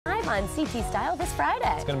on CT Style this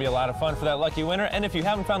Friday. It's going to be a lot of fun for that lucky winner. And if you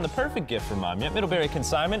haven't found the perfect gift for Mom yet, Middlebury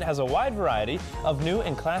Consignment has a wide variety of new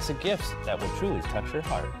and classic gifts that will truly touch your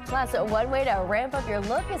heart. Plus, one way to ramp up your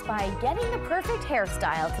look is by getting the perfect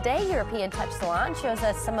hairstyle. Today, European Touch Salon shows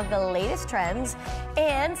us some of the latest trends.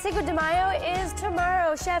 And Cinco de Mayo is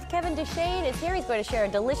tomorrow. Chef Kevin Duchesne is here. He's going to share a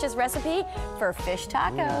delicious recipe for fish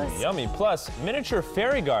tacos. Ooh, yummy. Plus, miniature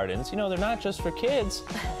fairy gardens. You know, they're not just for kids.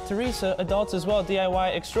 Teresa, adults as well,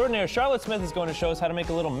 DIY extraordinaire. Charlotte Smith is going to show us how to make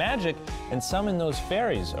a little magic and summon those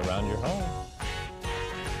fairies around your home.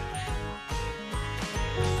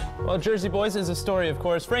 Well, Jersey Boys is a story, of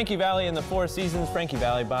course. Frankie Valli in the Four Seasons. Frankie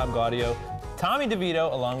Valli, Bob Gaudio, Tommy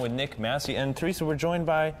DeVito, along with Nick Massey. And Teresa, we're joined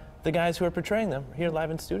by the guys who are portraying them here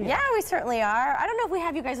live in studio. Yeah, we certainly are. I don't know if we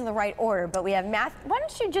have you guys in the right order, but we have Matt. Why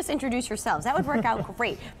don't you just introduce yourselves? That would work out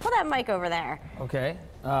great. Pull that mic over there. Okay.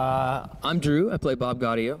 I'm Drew. I play Bob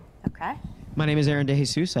Gaudio. Okay. My name is Aaron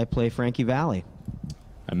DeJesus. I play Frankie Valli.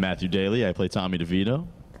 I'm Matthew Daly. I play Tommy DeVito.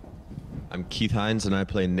 I'm Keith Hines, and I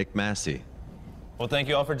play Nick Massey. Well, thank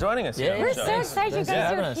you all for joining us. Yeah, we're so excited you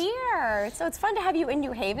guys are us here. So it's fun to have you in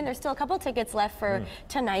New Haven. There's still a couple of tickets left for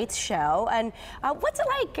tonight's show. And what's it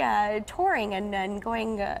like touring and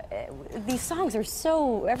going? These songs are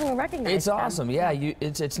so everyone recognizes. It's awesome. Yeah,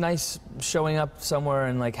 it's nice showing up somewhere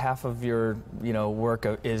and like half of your work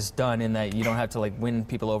is done in that you don't have to like win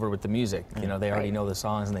people over with the music. You know, they already know the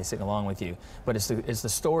songs and they sing along with you. But it's the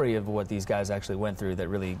story of what these guys actually went through that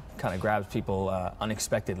really kind of grabs people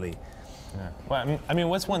unexpectedly. Yeah. Well, I mean,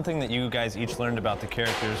 what's one thing that you guys each learned about the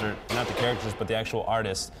characters, or not the characters, but the actual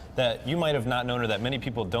artists, that you might have not known or that many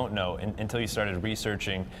people don't know until you started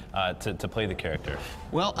researching to play the character?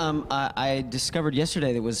 Well, I discovered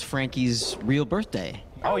yesterday that it was Frankie's real birthday.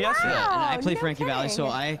 Oh, yes. Wow. Yeah, and I play Frankie kidding. Valli, so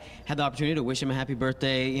I had the opportunity to wish him a happy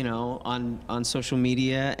birthday, on social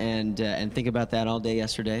media and think about that all day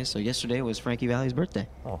yesterday. So yesterday was Frankie Valli's birthday.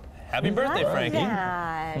 Oh, happy birthday, Frankie.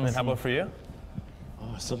 That. And how about for you?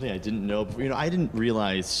 Oh, something I didn't know. I didn't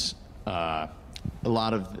realize a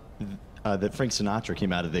lot of that Frank Sinatra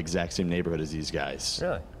came out of the exact same neighborhood as these guys.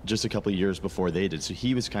 Really? Just a couple of years before they did. So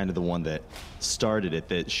he was kind of the one that started it,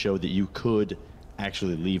 that showed that you could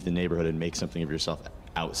actually leave the neighborhood and make something of yourself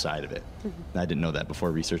outside of it. I didn't know that before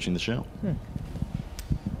researching the show.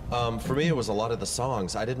 For me, it was a lot of the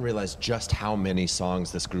songs. I didn't realize just how many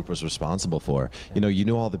songs this group was responsible for. You know, you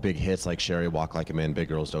knew all the big hits like Sherry, Walk Like a Man, Big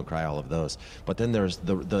Girls Don't Cry, all of those. But then there's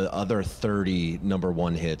the other 30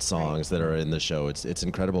 #1 hit songs that are in the show. It's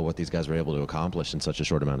incredible what these guys were able to accomplish in such a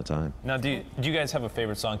short amount of time. Now, do you guys have a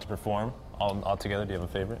favorite song to perform all together? Do you have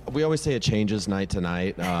a favorite? We always say it changes night to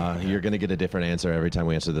night. You're going to get a different answer every time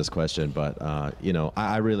we answer this question. But,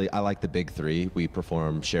 I like the big three. We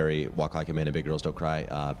perform Sherry, Walk Like a Man, and Big Girls Don't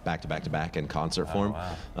Cry back to back to back in concert form.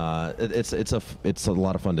 Wow. It's a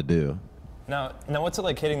lot of fun to do. Now, what's it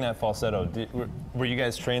like hitting that falsetto? Were you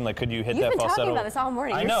guys trained? Like, could you hit You've that been falsetto? talking about this all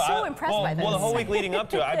morning. I know. You're so impressed by this. Well, the whole week leading up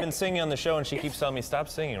to it, I've been singing on the show, and she keeps telling me, "Stop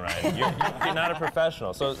singing, Ryan. You're not a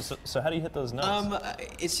professional." So how do you hit those notes?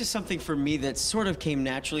 It's just something for me that sort of came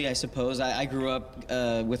naturally, I suppose. I grew up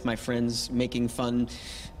with my friends making fun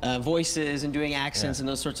voices and doing accents and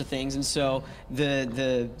those sorts of things, and so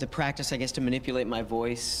the practice, I guess, to manipulate my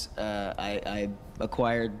voice, I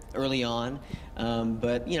acquired early on.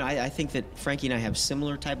 But I think that Frankie and I have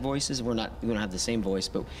similar type voices. We don't have the same voice,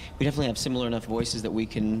 but we definitely have similar enough voices that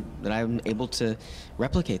I'm able to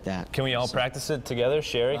replicate that. Can we all practice it together,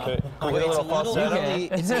 Sherry? Could we get a It's little falsetto?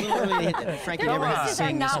 it's a little early to hit. Frankie never has to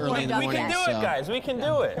sing this early in the We morning. can do it, guys. We can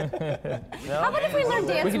do it. How about if we learn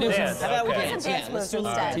dance We can do moves? some- How about we Some dance? dance Yeah, moves let's do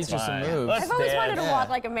instead. Teach us some Fine. moves. Let's I've always wanted to dance. walk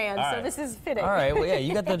like a man, All so right. this is fitting. All right, well, yeah,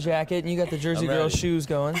 you got the jacket and you got the Jersey I'm Girl ready. shoes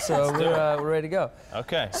going, so we're ready to go.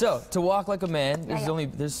 Okay. So, to walk like a man,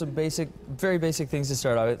 there's some very basic things to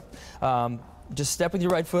start out with. Just step with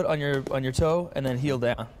your right foot on your toe and then heel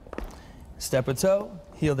down. Step with toe,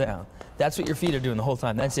 heel down. That's what your feet are doing the whole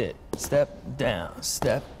time. That's it. Step down,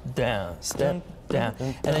 step down, step down.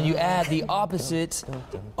 And then you add the opposite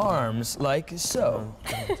arms like so.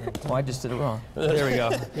 Oh, I just did it wrong. There we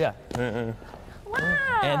go. Yeah.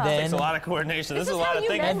 Wow. And then It's a lot of coordination. This is a is how lot of you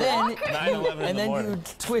thinking. men And then- walk? 9/11 in and the then morning. you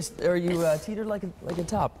twist or you teeter like a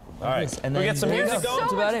top. All right. This. And We then get some there you music go. going?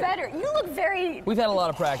 That's So about much it. better. You look very... We've had a lot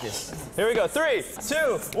of practice. Here we go. 3,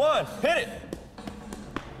 2, 1, hit it.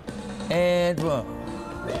 And boom.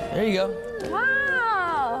 There you go.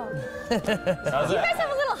 Wow. How's You guys that?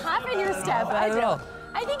 have a little hop in your step. Not bad at all.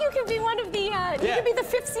 I think you could be one of the, you could be the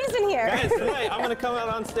 5th season here. Guys, tonight I'm gonna come out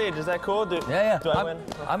on stage. Is that cool? Yeah. Do I win?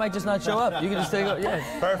 I might just not show up. You can just take it. Yeah.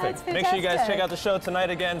 Perfect. That's Make sure you guys fantastic. check out the show tonight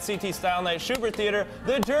again. CT Style Night, Schubert Theater,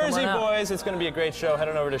 the Jersey out. Boys. It's going to be a great show. Head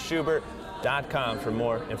on over to Schubert. www.winitwednesday.com for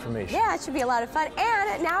more information. Yeah, it should be a lot of fun.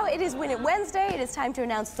 And now it is Win It Wednesday. It is time to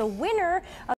announce the winner of